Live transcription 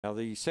Now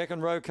the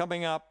second row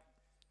coming up.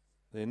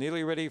 They're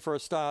nearly ready for a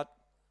start.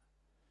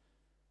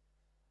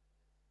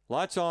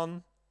 Lights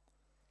on.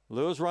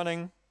 Lures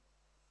running.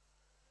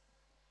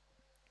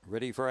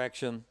 Ready for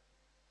action.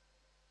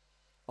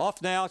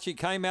 Off now. She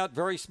came out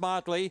very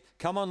smartly.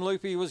 Come On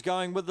Loopy was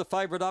going with the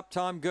favourite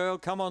Uptime Girl.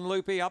 Come On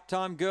Loopy,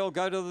 Uptime Girl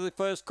go to the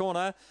first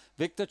corner.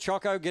 Victor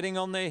Choco getting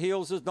on their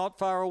heels is not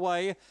far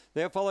away.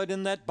 They're followed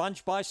in that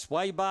bunch by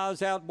Sway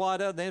Bars out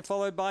wider. They're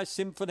followed by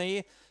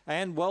Symphony.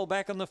 And well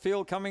back in the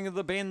field coming to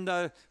the bend,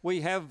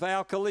 we have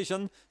Our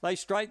Collision. They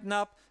straighten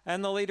up.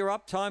 And the leader,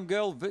 Uptime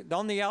Girl,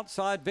 on the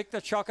outside.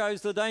 Victor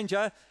Choco's the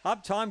danger.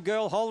 Uptime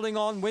Girl holding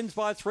on. Wins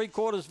by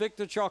 3/4,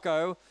 Victor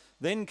Choco.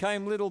 Then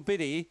came Little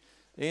Biddy.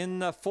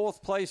 In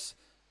fourth place,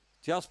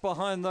 just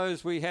behind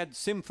those, we had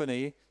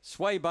Symphony.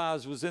 Sway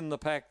Bars was in the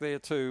pack there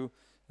too.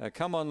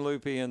 Come On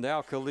Loopy and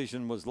Our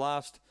Collision was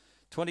last.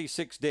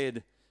 26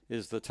 dead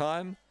is the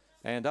time.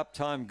 And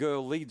Uptime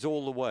Girl leads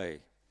all the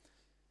way.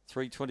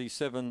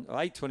 3:27,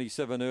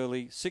 8:27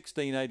 early,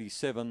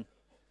 16:87.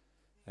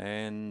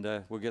 And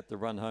we'll get the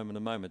run home in a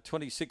moment.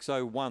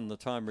 26:01 the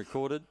time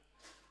recorded.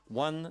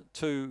 1,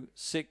 2,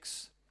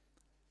 6.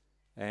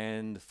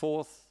 And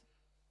fourth,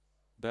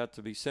 about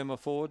to be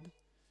semaphored.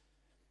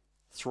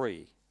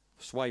 3,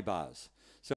 Sway Bars.